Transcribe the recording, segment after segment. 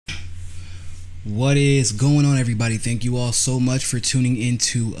What is going on, everybody? Thank you all so much for tuning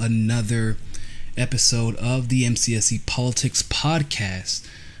into another episode of the MCSE Politics Podcast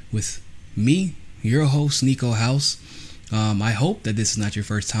with me, your host, Niko House. I hope that this is not your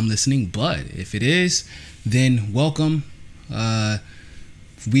first time listening, but if it is, then welcome.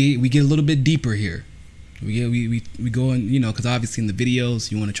 We get a little bit deeper here. We go in, because obviously in the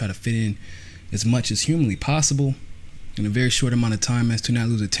videos you want to try to fit in as much as humanly possible in a very short amount of time as to not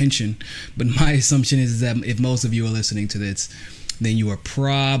lose attention. But my assumption is that if most of you are listening to this, then you are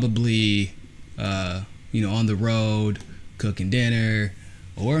probably on the road cooking dinner,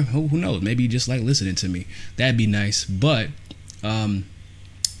 or who knows, maybe you just like listening to me. That'd be nice. But I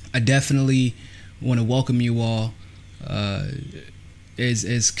definitely want to welcome you all.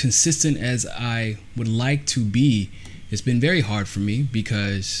 As consistent as I would like to be, it's been very hard for me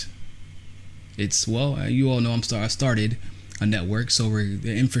because you all know I started a network, so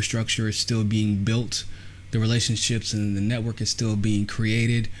the infrastructure is still being built, the relationships and the network is still being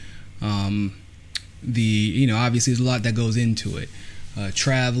created. Obviously there's a lot that goes into it,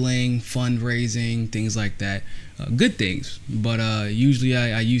 traveling, fundraising, things like that, good things. But usually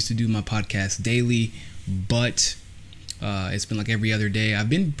I used to do my podcast daily, but it's been like every other day. I've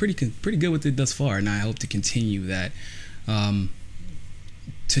been pretty good with it thus far, and I hope to continue that.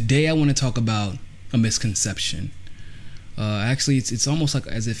 Today I want to talk about a misconception. Actually, it's almost like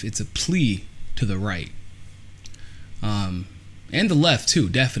as if it's a plea to the right, and the left too,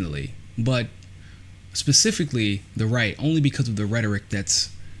 definitely, but specifically the right, only because of the rhetoric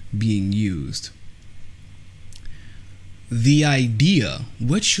that's being used. The idea,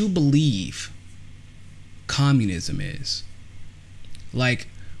 what you believe communism is, like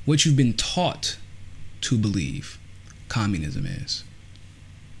what you've been taught to believe communism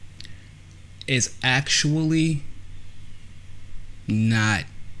is actually not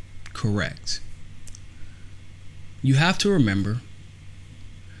correct. You have to remember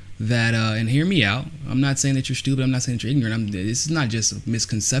that, and hear me out, I'm not saying that you're stupid, I'm not saying that you're ignorant. This is not just a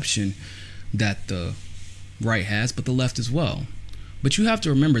misconception that the right has, but the left as well. But you have to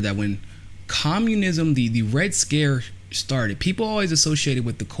remember that when communism, the Red Scare started, people always associated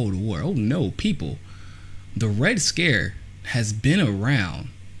with the Cold War. Oh no, people. The Red Scare has been around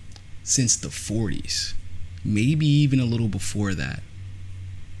since the 40s, maybe even a little before that.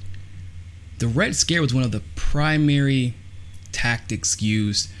 The Red Scare was one of the primary tactics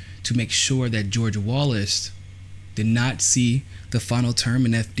used to make sure that George Wallace did not see the final term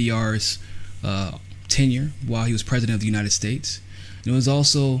in FDR's tenure while he was president of the United States. And it was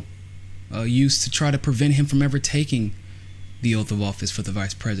also used to try to prevent him from ever taking the oath of office for the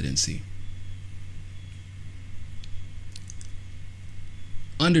vice presidency.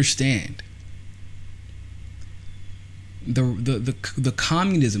 Understand, the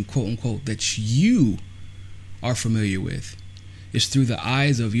communism, quote unquote, that you are familiar with is through the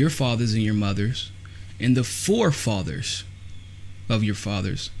eyes of your fathers and your mothers and the forefathers of your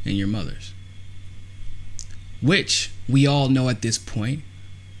fathers and your mothers, which we all know at this point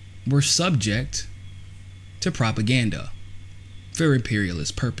were subject to propaganda for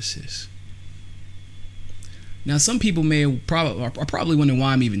imperialist purposes. Now, some people are probably wondering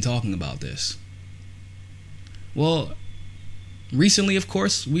why I'm even talking about this. Well, recently, of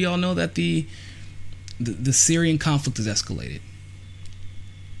course, we all know that the Syrian conflict has escalated.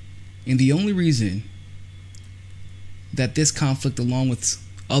 And the only reason that this conflict, along with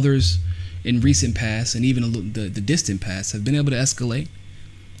others in recent past and even the distant past, have been able to escalate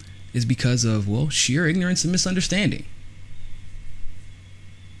is because of, sheer ignorance and misunderstanding.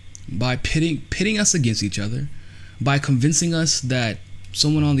 By pitting us against each other, by convincing us that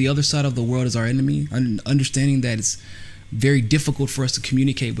someone on the other side of the world is our enemy, understanding that it's very difficult for us to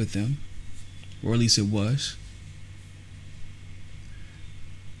communicate with them, or at least it was.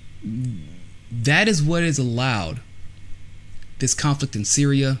 That is what has allowed this conflict in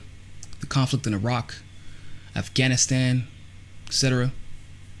Syria, the conflict in Iraq, Afghanistan, etc.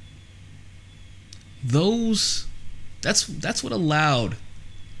 That's what allowed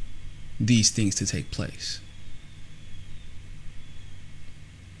these things to take place.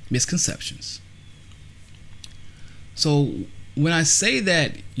 Misconceptions. So when I say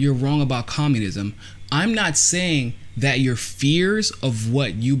that you're wrong about communism, I'm not saying that your fears of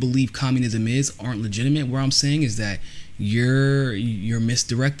what you believe communism is aren't legitimate. What I'm saying is that you're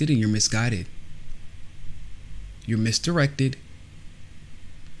misdirected and you're misguided. You're misdirected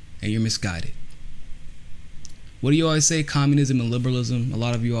and you're misguided. What do you always say? Communism and liberalism. A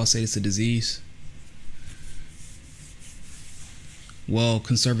lot of you all say it's a disease. Well,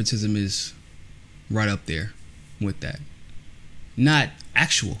 conservatism is right up there with that. not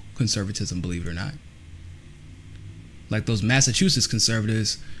actual conservatism, believe it or not. Like those Massachusetts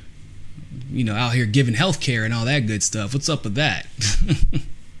conservatives, out here giving healthcare and all that good stuff. What's up with that?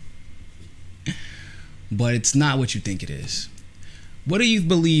 But it's not what you think it is. What do you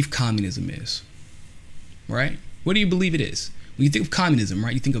believe communism is? Right? What do you believe it is? When you think of communism,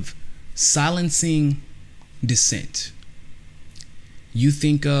 right, you think of silencing dissent. You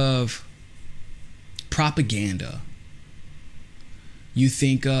think of propaganda. You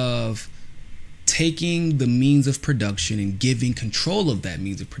think of taking the means of production and giving control of that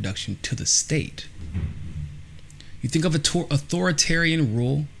means of production to the state. You think of authoritarian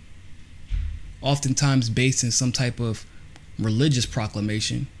rule, oftentimes based in some type of religious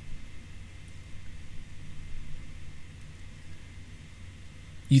proclamation.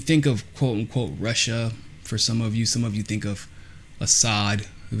 You think of quote unquote Russia for some of you. Some of you think of Assad.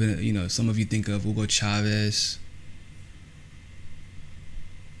 Some of you think of Hugo Chavez.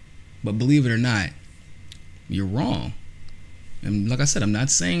 But believe it or not, you're wrong. And like I said, I'm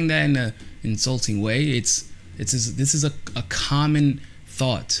not saying that in an insulting way. This is a common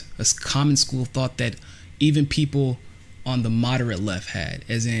thought, a common school of thought that even people on the moderate left had.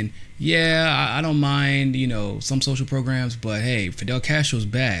 As in, yeah, I don't mind, some social programs, but hey, Fidel Castro's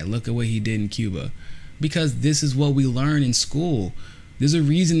bad. Look at what he did in Cuba. Because this is what we learn in school. There's a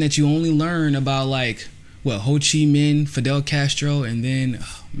reason that you only learn about Ho Chi Minh, Fidel Castro, and then,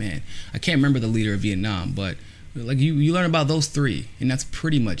 I can't remember the leader of Vietnam, but you learn about those three, and that's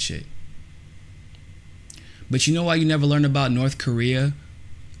pretty much it. But you know why you never learn about North Korea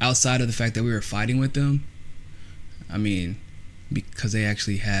outside of the fact that we were fighting with them? Because they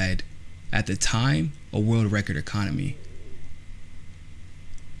actually had, at the time, a world record economy.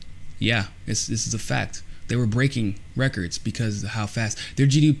 Yeah, this is a fact. They were breaking records because of how fast their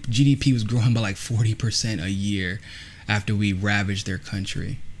GDP was growing by 40% a year after we ravaged their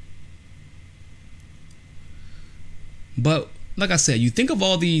country. But like I said, you think of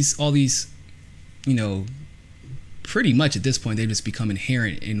all these, pretty much at this point they just become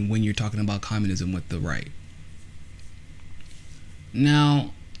inherent in when you're talking about communism with the right.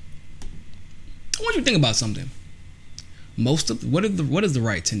 Now, I want you to think about something. What does the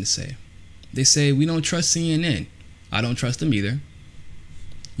right tend to say? They say, we don't trust CNN. I don't trust them either.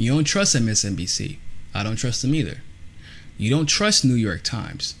 You don't trust MSNBC. I don't trust them either. You don't trust New York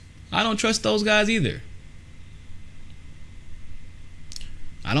Times. I don't trust those guys either.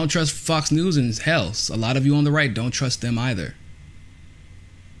 I don't trust Fox News, and hell, a lot of you on the right don't trust them either.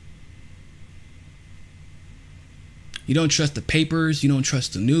 You don't trust the papers. You don't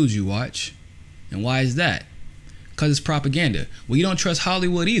trust the news you watch. And why is that? Because it's propaganda. Well, you don't trust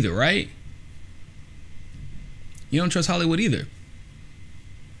Hollywood either, right? You don't trust Hollywood either.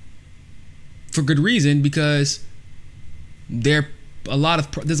 For good reason, because there's a lot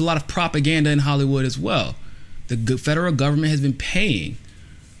of propaganda in Hollywood as well. The federal government has been paying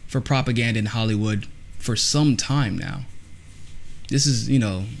for propaganda in Hollywood for some time now. This is,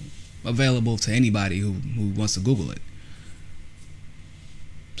 available to anybody who wants to Google it.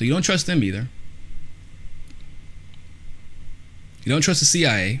 So you don't trust them either. You don't trust the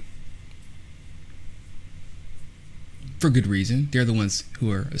CIA. For good reason. They're the ones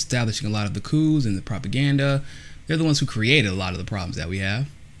who are establishing a lot of the coups and the propaganda. They're the ones who created a lot of the problems that we have.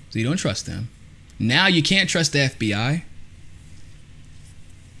 So you don't trust them. Now you can't trust the FBI.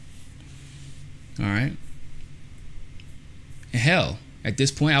 All right. And hell, at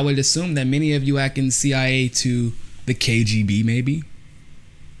this point, I would assume that many of you act in the CIA to the KGB, maybe.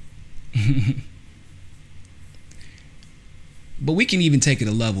 But we can even take it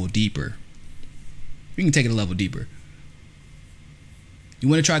a level deeper. We can take it a level deeper. You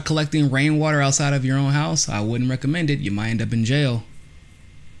want to try collecting rainwater outside of your own house? I wouldn't recommend it. You might end up in jail.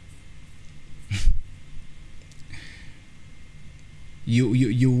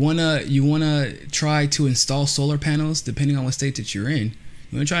 You wanna try to install solar panels, depending on what state that you're in.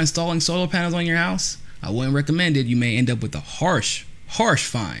 You wanna try installing solar panels on your house? I wouldn't recommend it. You may end up with a harsh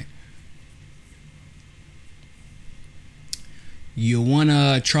fine. You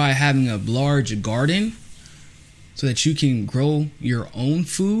wanna try having a large garden so that you can grow your own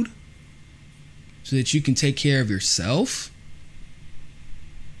food, so that you can take care of yourself?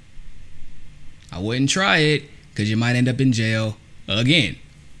 I wouldn't try it, because you might end up in jail again.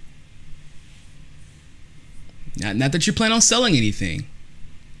 Not that you plan on selling anything.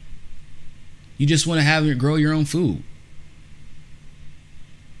 You just want to grow your own food.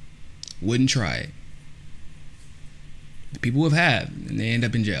 Wouldn't try it. The people who have, and they end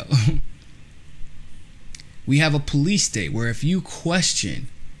up in jail. We have a police state where if you question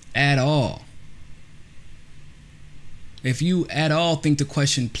at all if you at all think to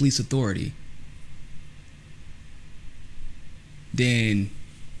question police authority, then,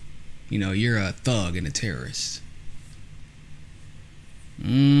 you know, you're a thug and a terrorist.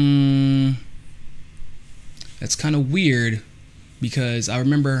 That's kind of weird, because I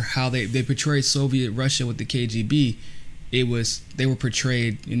remember how they portrayed Soviet Russia with the KGB. They were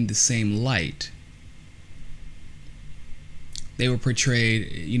portrayed in the same light. They were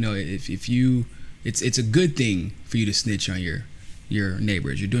portrayed, you know, if you, it's a good thing for you to snitch on your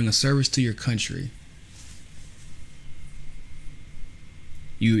neighbors. You're doing a service to your country.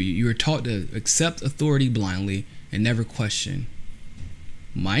 You are taught to accept authority blindly and never question.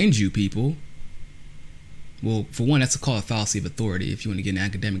 Mind you, people. Well, for one, that's called a fallacy of authority, if you want to get in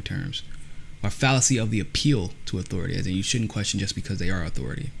academic terms. Or fallacy of the appeal to authority, as in you shouldn't question just because they are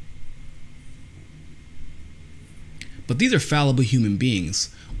authority. But these are fallible human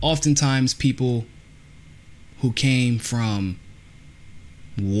beings. Oftentimes, people who came from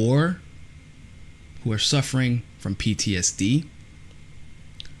war, who are suffering from PTSD,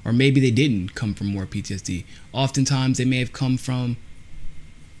 or maybe they didn't come from war PTSD. Oftentimes, they may have come from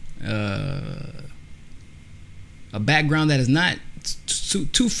a background that is not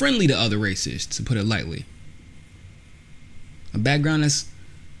too friendly to other races, to put it lightly. A background that's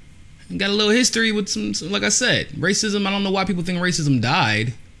got a little history with some, like I said, racism. I don't know why people think racism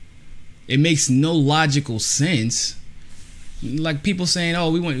died. It makes no logical sense. Like people saying,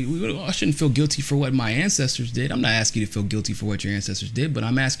 "Oh, I shouldn't feel guilty for what my ancestors did." I'm not asking you to feel guilty for what your ancestors did, but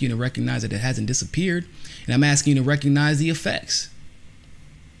I'm asking you to recognize that it hasn't disappeared, and I'm asking you to recognize the effects.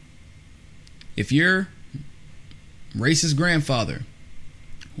 If your racist grandfather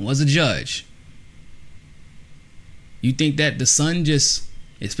was a judge, you think that the son just,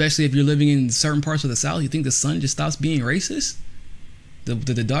 especially if you're living in certain parts of the South, you think the son just stops being racist? The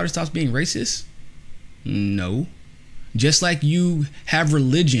daughter stops being racist? No. Just like you have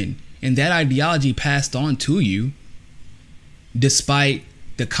religion and that ideology passed on to you, despite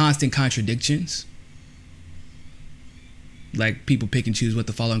the constant contradictions, like people pick and choose what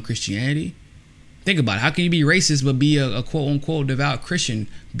to follow in Christianity. Think about it. How can you be racist but be a quote unquote devout Christian,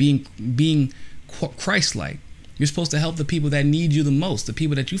 being Christ-like? You're supposed to help the people that need you the most, the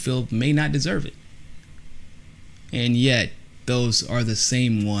people that you feel may not deserve it. And yet, those are the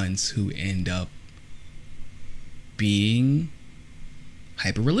same ones who end up being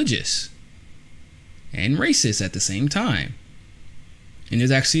hyper-religious and racist at the same time. And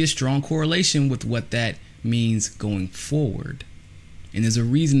there's actually a strong correlation with what that means going forward. And there's a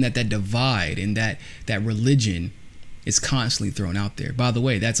reason that divide and that religion is constantly thrown out there. By the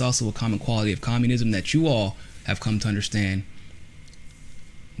way, that's also a common quality of communism that you all have come to understand.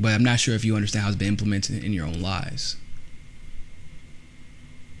 But I'm not sure if you understand how it's been implemented in your own lives.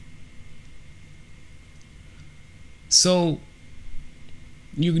 So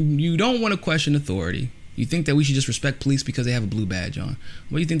you don't want to question authority. You think that we should just respect police because they have a blue badge on.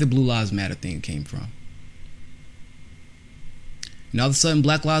 Where do you think the Blue Lives Matter thing came from? And all of a sudden,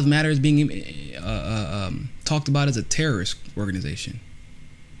 Black Lives Matter is being talked about as a terrorist organization.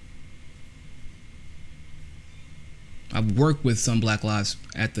 I've worked with some Black Lives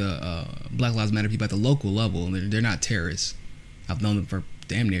Matter people at the local level, and they're not terrorists. I've known them for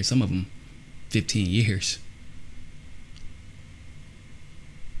damn near, some of them, 15 years.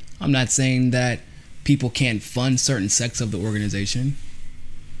 I'm not saying that people can't fund certain sects of the organization,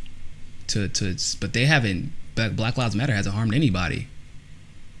 but they haven't. Black Lives Matter hasn't harmed anybody.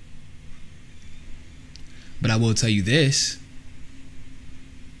 But I will tell you this.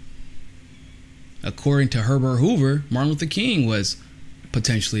 According to Herbert Hoover, Martin Luther King was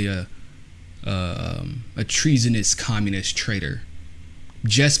potentially a treasonous communist traitor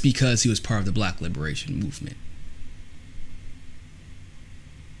just because he was part of the Black Liberation Movement.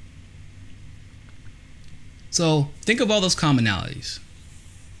 So think of all those commonalities.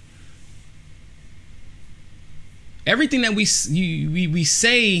 Everything that we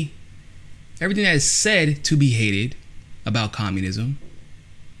say, everything that is said to be hated about communism,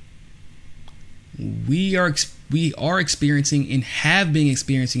 we are experiencing and have been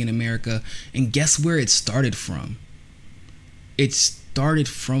experiencing in America. And guess where it started from? It started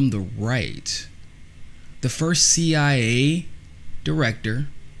from the right. The first CIA director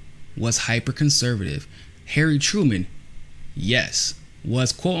was hyper-conservative. Harry Truman, yes,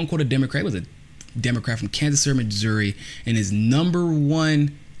 was quote unquote a Democrat, was a Democrat from Kansas City, Missouri, and his number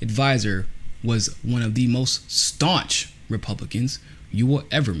one advisor was one of the most staunch Republicans you will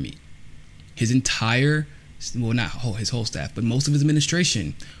ever meet. His entire, well, not his whole staff, but most of his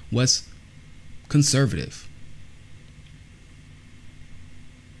administration was conservative.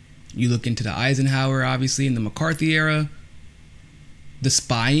 You look into the Eisenhower, obviously, in the McCarthy era, the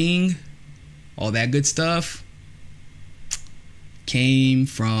spying, all that good stuff came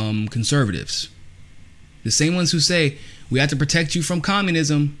from conservatives. The same ones who say, we have to protect you from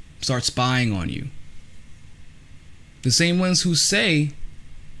communism, start spying on you. The same ones who say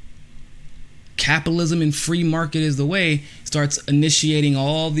capitalism and free market is the way, starts initiating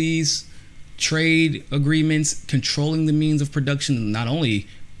all these trade agreements, controlling the means of production, not only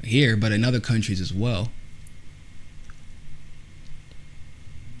here, but in other countries as well.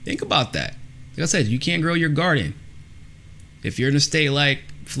 Think about that. Like I said, you can't grow your garden. If you're in a state like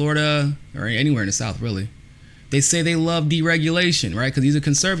Florida or anywhere in the South, really, they say they love deregulation, right? Because these are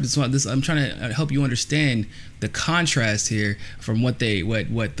conservatives. So I'm trying to help you understand the contrast here from what the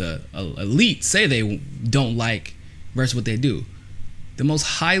elite say they don't like versus what they do. The most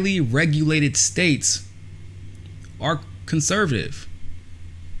highly regulated states are conservative.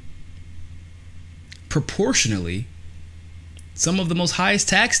 Proportionally, some of the most highest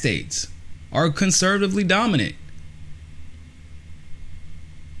tax states are conservatively dominant.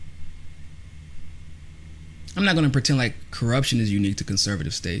 I'm not going to pretend like corruption is unique to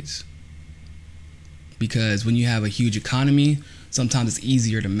conservative states, because when you have a huge economy, sometimes it's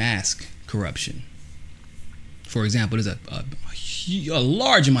easier to mask corruption. For example, there's a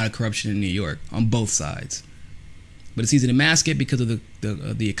large amount of corruption in New York on both sides, but it's easy to mask it because of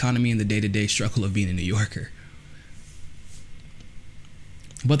the economy and the day-to-day struggle of being a New Yorker.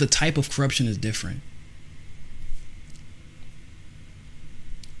 But the type of corruption is different.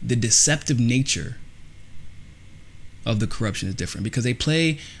 The deceptive nature of the corruption is different, because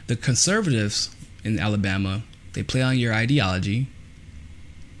the conservatives in Alabama, they play on your ideology.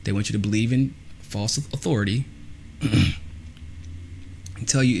 They want you to believe in false authority. And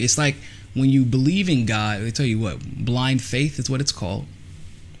tell you, it's like when you believe in God, they tell you what, blind faith is what it's called.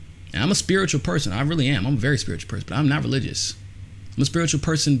 And I'm a spiritual person. I really am. I'm a very spiritual person, but I'm not religious. I'm a spiritual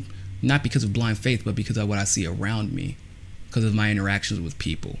person not because of blind faith, but because of what I see around me, because of my interactions with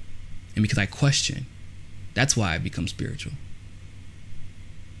people, and because I question. That's why I become spiritual.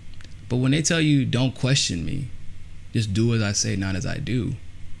 But when they tell you, don't question me, just do as I say, not as I do,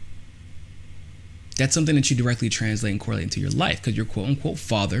 that's something that you directly translate and correlate into your life, because your quote-unquote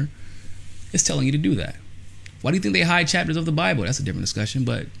father is telling you to do that. Why do you think they hide chapters of the Bible? That's a different discussion,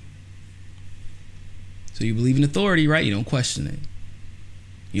 but... So you believe in authority, right? You don't question it.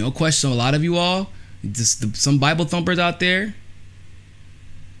 You don't question. A lot of you all, some Bible thumpers out there,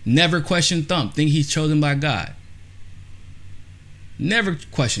 never question Trump. Think he's chosen by God. Never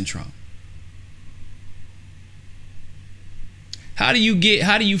question Trump. How do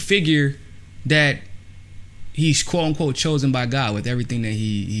you figure that he's quote unquote chosen by God with everything that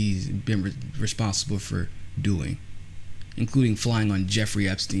he's been responsible for doing, including flying on Jeffrey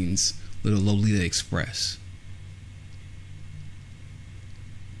Epstein's little Lolita Express?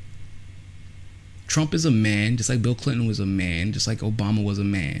 Trump is a man, just like Bill Clinton was a man, just like Obama was a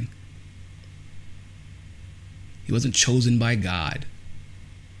man. He wasn't chosen by God.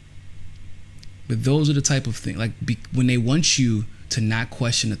 But those are the type of things, like when they want you to not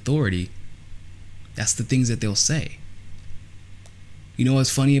question authority, that's the things that they'll say. You know what's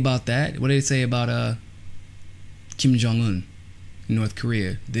funny about that? What do they say about Kim Jong-un in North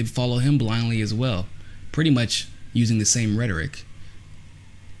Korea? They follow him blindly as well, pretty much using the same rhetoric.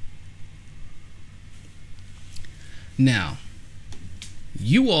 Now,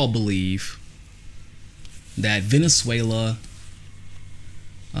 you all believe that Venezuela,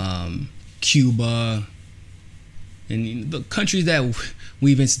 Cuba, and the countries that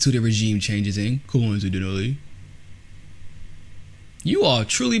we've instituted regime changes in, coincidentally, you all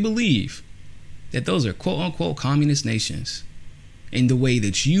truly believe that those are quote-unquote communist nations in the way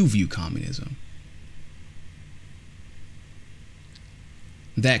that you view communism.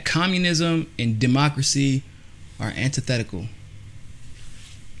 That communism and democracy are antithetical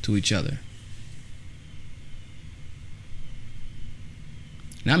to each other.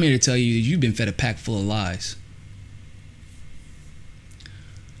 And I'm here to tell you that you've been fed a pack full of lies.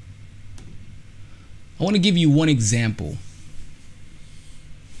 I want to give you one example.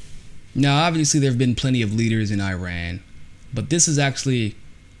 Now, obviously, there have been plenty of leaders in Iran, but this is actually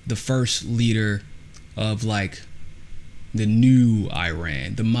the first leader of like the new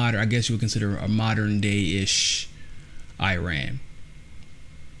Iran, the modern, I guess you would consider a modern day-ish Iran.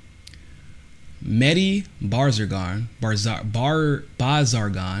 Mehdi Bazargan,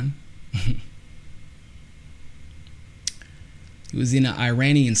 he was an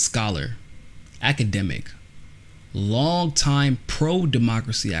Iranian scholar, academic, long-time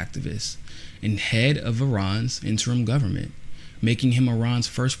pro-democracy activist, and head of Iran's interim government. making him Iran's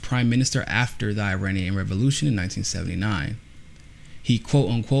first prime minister after the Iranian Revolution in 1979. He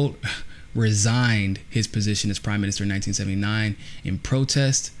quote-unquote resigned his position as prime minister in 1979 in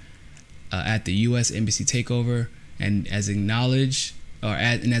protest at the U.S. embassy takeover and as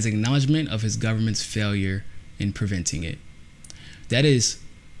acknowledgement of his government's failure in preventing it. That is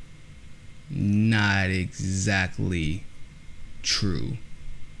not exactly true.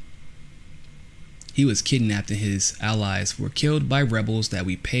 He was kidnapped and his allies were killed by rebels that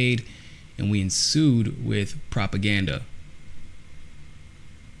we paid and we ensued with propaganda.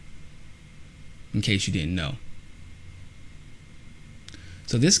 In case you didn't know.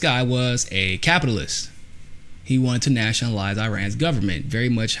 So this guy was a capitalist. He wanted to nationalize Iran's government, very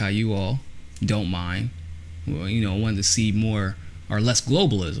much how you all don't mind. Well, wanted to see more or less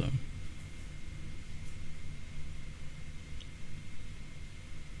globalism.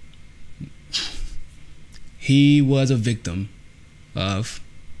 He was a victim of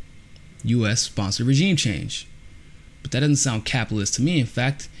U.S. sponsored regime change. But that doesn't sound capitalist to me. In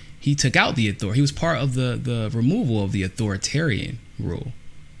fact, he took out the authority. He was part of the removal of the authoritarian rule.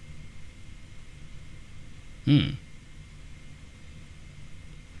 And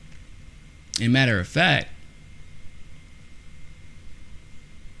matter of fact,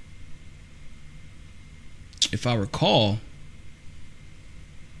 if I recall,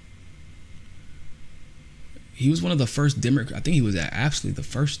 he was one of the first I think he was absolutely the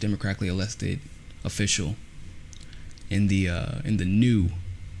first democratically elected official in the new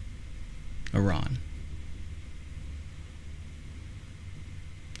Iran.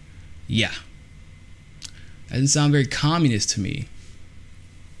 Yeah. That doesn't sound very communist to me.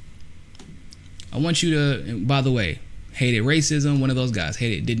 I want you to, by the way, hated racism, one of those guys.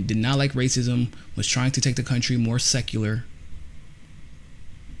 Did not like racism, was trying to take the country more secular.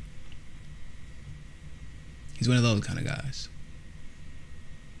 He's one of those kind of guys.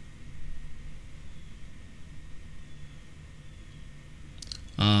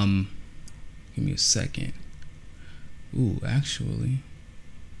 Give me a second. Ooh, actually.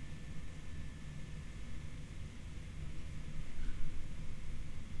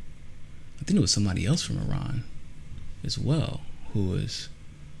 I think it was somebody else from Iran as well who was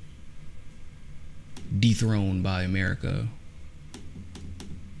dethroned by America.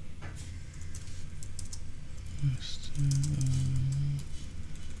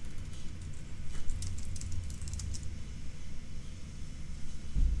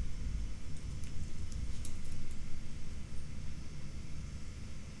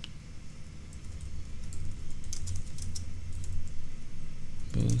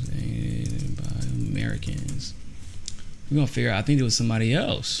 By Americans. We're gonna figure out. I think there was somebody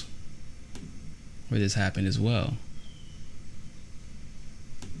else where this happened as well.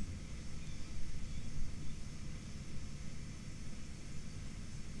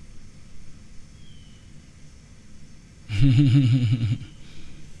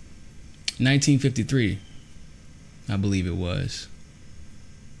 (1953), I believe it was.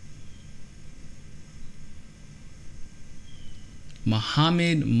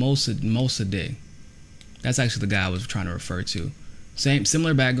 Mohammed Mossadegh. That's actually the guy I was trying to refer to.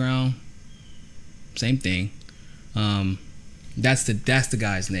 Similar background, same thing. That's the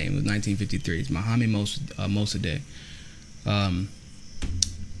guy's name. It was 1953. It's Mohammed Mossadegh.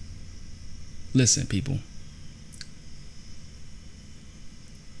 Listen, people.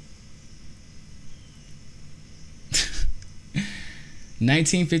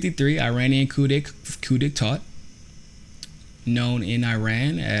 (1953) Iranian coup d'etat, known in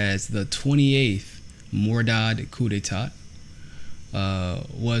Iran as the 28th Mordad coup d'etat,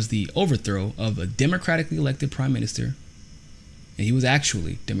 was the overthrow of a democratically elected prime minister, and he was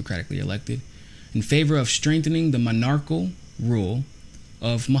actually democratically elected, in favor of strengthening the monarchical rule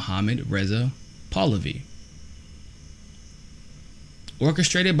of Mohammad Reza Pahlavi.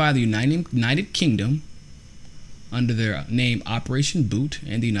 Orchestrated by the United Kingdom under their name Operation Boot,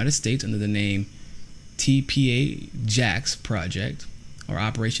 and the United States under the name TPA-JAX project, or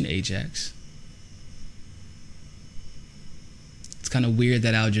Operation Ajax. It's kind of weird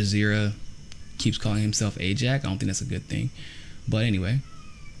that Al Jazeera keeps calling himself Ajax. I don't think that's a good thing. But anyway,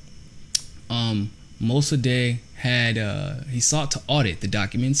 Mossadegh he sought to audit the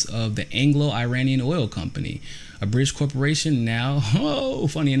documents of the Anglo-Iranian Oil Company, a British corporation now,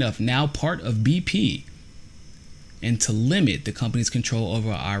 funny enough, now part of BP, and to limit the company's control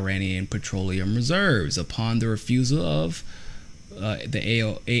over Iranian petroleum reserves. Upon the refusal of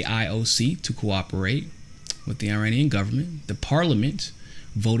the AIOC to cooperate with the Iranian government, the parliament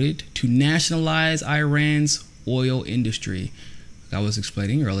voted to nationalize Iran's oil industry, like I was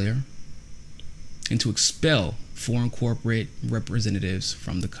explaining earlier, and to expel foreign corporate representatives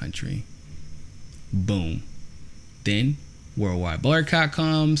from the country. Boom. Then worldwide boycott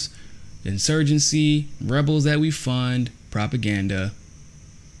comes, insurgency, rebels that we fund, propaganda,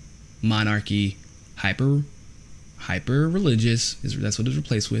 monarchy, hyper religious, that's what it's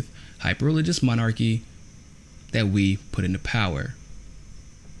replaced with, hyper religious monarchy that we put into power.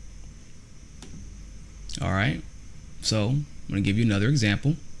 All right, so I'm going to give you another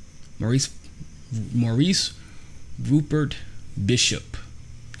example. Maurice Rupert Bishop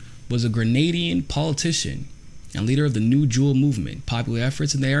was a Grenadian politician and leader of the New Jewel movement, popular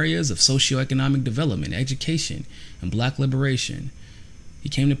efforts in the areas of socioeconomic development, education, and black liberation. He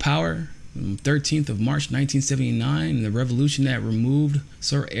came to power on the 13th of March 1979 in the revolution that removed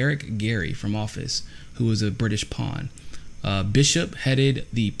Sir Eric Gairy from office, who was a British pawn. Bishop headed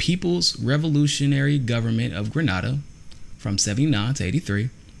the People's Revolutionary Government of Grenada from 79 to 83,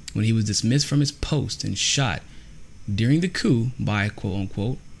 when he was dismissed from his post and shot during the coup by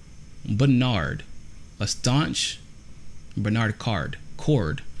quote-unquote Bernard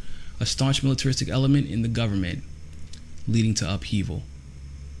Cord, a staunch militaristic element in the government, leading to upheaval.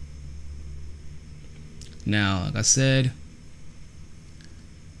 Now, like I said,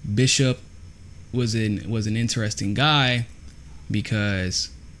 Bishop was an interesting guy because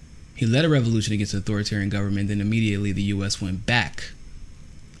he led a revolution against the authoritarian government. Then immediately the U.S. went back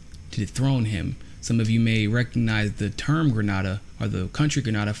to dethrone him. Some of you may recognize the term Grenada, or the country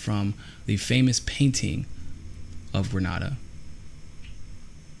Grenada, from the famous painting of Grenada.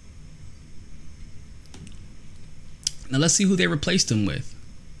 Now let's see who they replaced him with.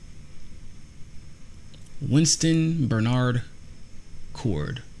 Winston Bernard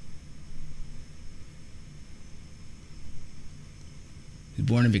Cord. He was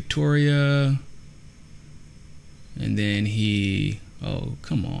born in Victoria, and then oh,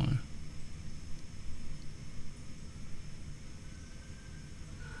 come on.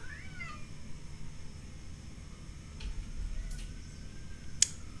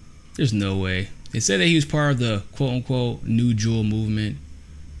 There's no way. They said that he was part of the quote-unquote New Jewel movement,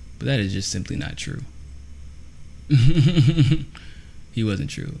 but that is just simply not true. He wasn't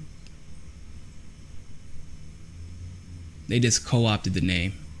true. They just co-opted the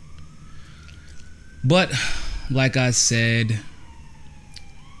name. But like I said,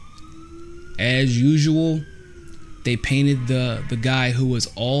 as usual, they painted the guy who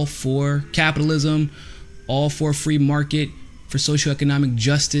was all for capitalism, all for free market, for socioeconomic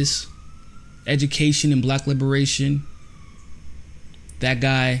justice, education, and black liberation. That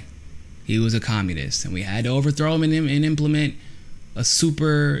guy, he was a communist, and we had to overthrow him and implement a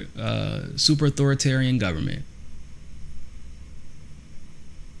super authoritarian government.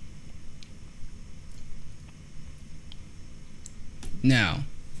 Now,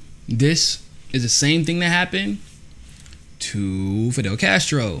 this is the same thing that happened to Fidel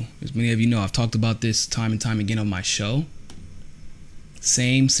Castro. As many of you know, I've talked about this time and time again on my show.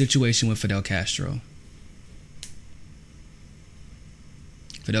 Same situation with Fidel Castro.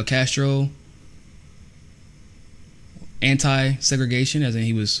 Fidel Castro, anti-segregation, as in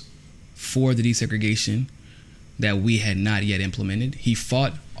he was for the desegregation that we had not yet implemented. He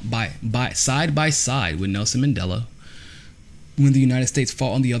fought side by side with Nelson Mandela when the United States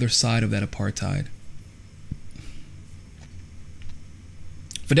fought on the other side of that apartheid.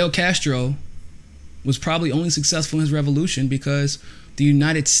 Fidel Castro was probably only successful in his revolution because the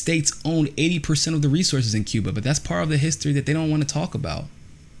United States owned 80% of the resources in Cuba, but that's part of the history that they don't want to talk about.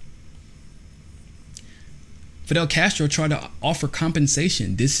 Fidel Castro tried to offer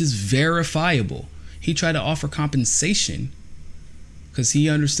compensation. This is verifiable. He tried to offer compensation because he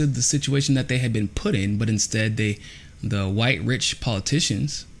understood the situation that they had been put in, but instead the white rich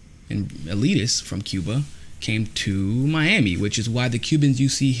politicians and elitists from Cuba came to Miami, which is why the Cubans you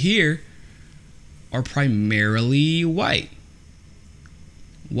see here are primarily white.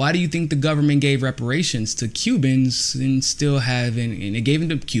 Why do you think the government gave reparations to Cubans and still haven't, and it gave them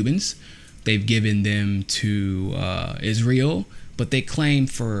to Cubans, they've given them to Israel, but they claim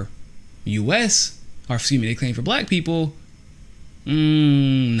for they claim for black people.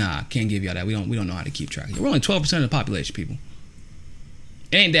 Nah, can't give y'all that. We don't know how to keep track of it. We're only 12% of the population, people.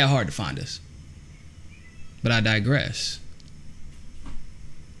 It ain't that hard to find us. But I digress.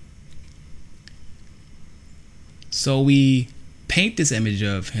 So we paint this image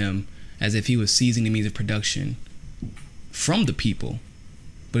of him as if he was seizing the means of production from the people,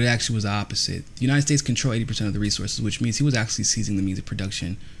 but it actually was the opposite. The United States controlled 80% of the resources, which means he was actually seizing the means of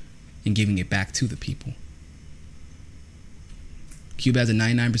production and giving it back to the people. Cuba has a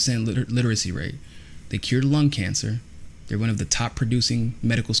 99% literacy rate. They cured lung cancer. They're one of the top producing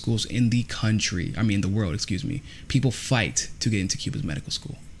medical schools in the country. I mean, the world, excuse me. People fight to get into Cuba's medical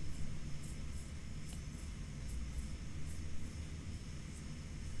school.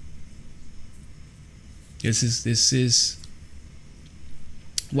 This is.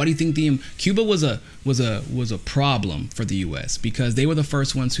 Why do you think Cuba was a problem for the U.S.? Because they were the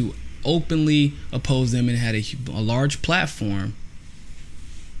first ones who openly opposed them and had a large platform,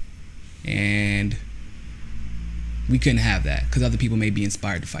 and we couldn't have that because other people may be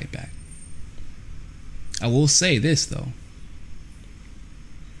inspired to fight back. I will say this though,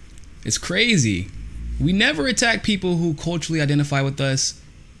 it's crazy. We never attack people who culturally identify with us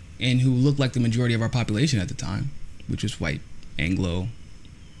and who look like the majority of our population at the time, which was white, Anglo,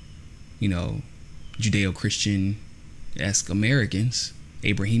 Judeo-Christian-esque Americans,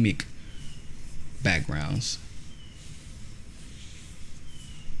 Abrahamic backgrounds.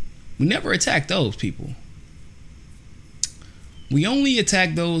 We never attack those people. We only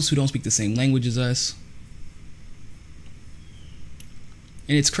attack those who don't speak the same language as us.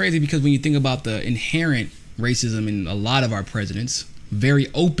 And it's crazy because when you think about the inherent racism in a lot of our presidents, very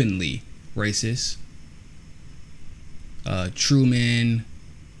openly racist. Truman,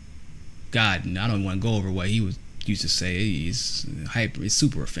 God, I don't want to go over what he used to say. He's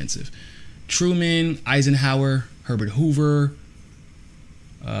super offensive. Truman, Eisenhower, Herbert Hoover,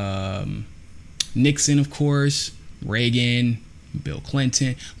 Nixon, of course, Reagan, Bill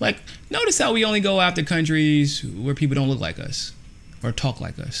Clinton. Like, notice how we only go after countries where people don't look like us or talk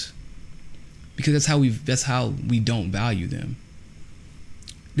like us, because that's how we don't value them.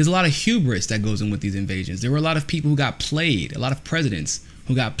 There's a lot of hubris that goes in with these invasions. There were a lot of people who got played, a lot of presidents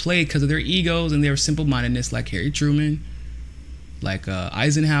who got played because of their egos and their simple-mindedness, like Harry Truman, like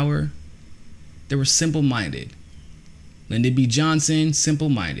Eisenhower. They were simple-minded. Lyndon B. Johnson,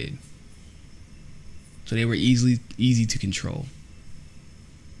 simple-minded. So they were easy to control.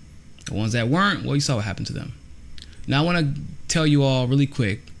 The ones that weren't, well, you saw what happened to them. Now I want to tell you all really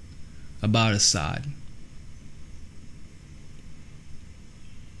quick about Assad.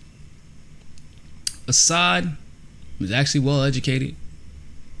 Assad was actually well educated.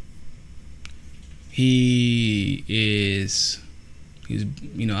 He was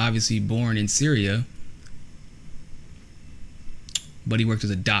obviously born in Syria, but he worked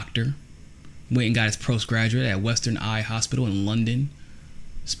as a doctor. Went and got his postgraduate at Western Eye Hospital in London,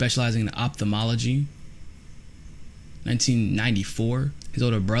 specializing in ophthalmology. 1994, his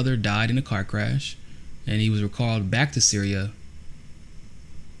older brother died in a car crash, and he was recalled back to Syria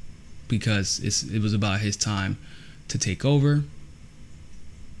because it was about his time to take over.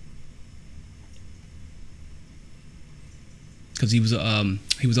 Because he was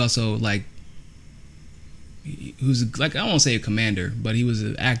also like, he was like, I don't want to say a commander, but he was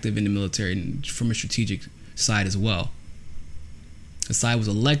active in the military and from a strategic side as well. Assad was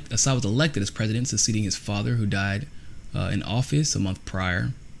elected as president, succeeding his father, who died in office a month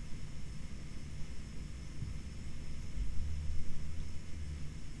prior.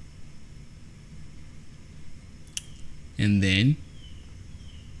 And then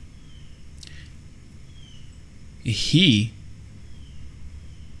he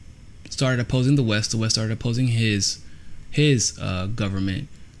started opposing the West. The West started opposing his government.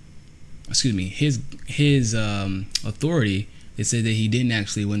 Excuse me, his authority. They said that he didn't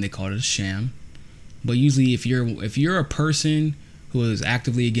actually win. They called it a sham. But usually, if you're a person who is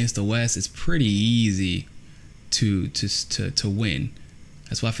actively against the West, it's pretty easy to win.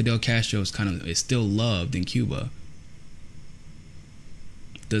 That's why Fidel Castro is still loved in Cuba.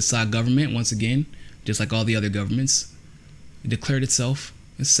 The Assad government, once again, just like all the other governments, declared itself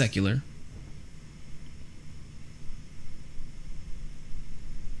as secular.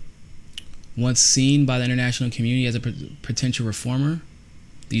 Once seen by the international community as a potential reformer,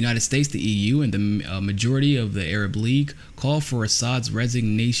 the United States, the EU, and the majority of the Arab League called for Assad's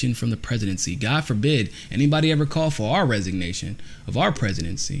resignation from the presidency. God forbid anybody ever call for our resignation of our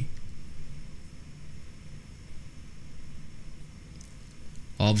presidency.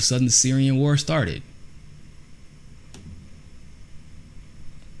 All of a sudden, the Syrian war started.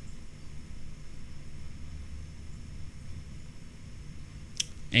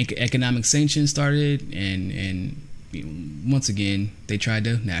 Economic sanctions started, and once again, they tried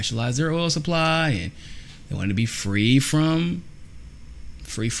to nationalize their oil supply, and they wanted to be free from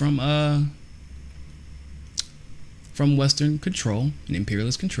Western control and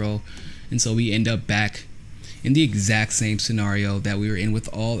imperialist control. And so we end up back in the exact same scenario that we were in with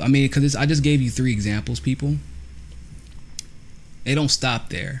all. I mean, because I just gave you 3 examples, people. They don't stop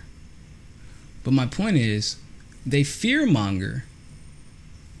there. But my point is, they fearmonger.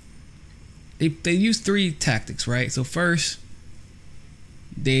 they use three tactics, right? So first,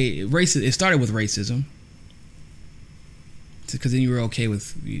 it started with racism, because then you were okay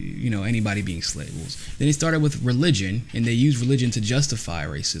with anybody being slaves. Then they started with religion, and they used religion to justify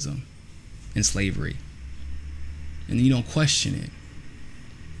racism and slavery, and then you don't question it.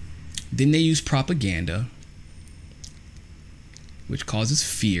 Then they use propaganda, which causes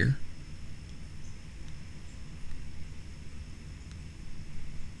fear.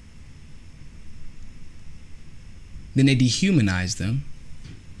 Then they dehumanize them.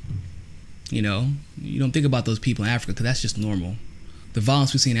 You don't think about those people in Africa because that's just normal. The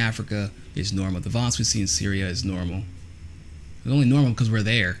violence we see in Africa is normal. The violence we see in Syria is normal. It's only normal because we're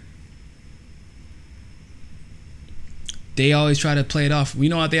there. They always try to play it off. You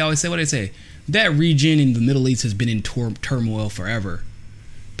know what they always say? What do they say? That region in the Middle East has been in turmoil forever.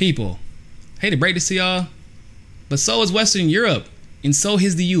 People, hate to break this to y'all, but so is Western Europe, and so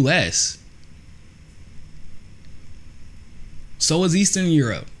is the U.S. So is Eastern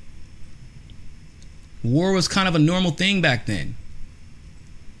Europe. War was kind of a normal thing back then.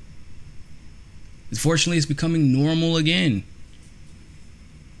 Unfortunately, it's becoming normal again.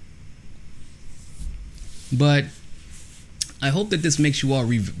 But I hope that this makes you all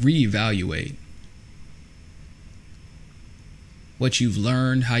reevaluate what you've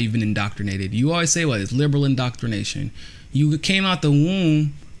learned, how you've been indoctrinated. You always say, it's liberal indoctrination. You came out the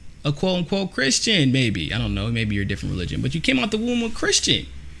womb a quote-unquote Christian, maybe. I don't know, maybe you're a different religion, but you came out the womb a Christian.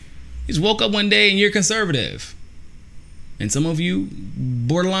 You just woke up one day and you're conservative. And some of you,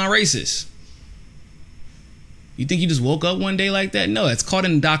 borderline racist. You think you just woke up one day like that? No, it's called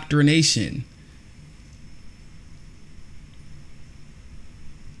indoctrination.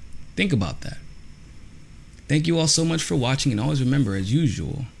 Think about that. Thank you all so much for watching, and always remember, as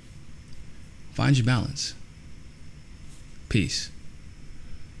usual, find your balance. Peace.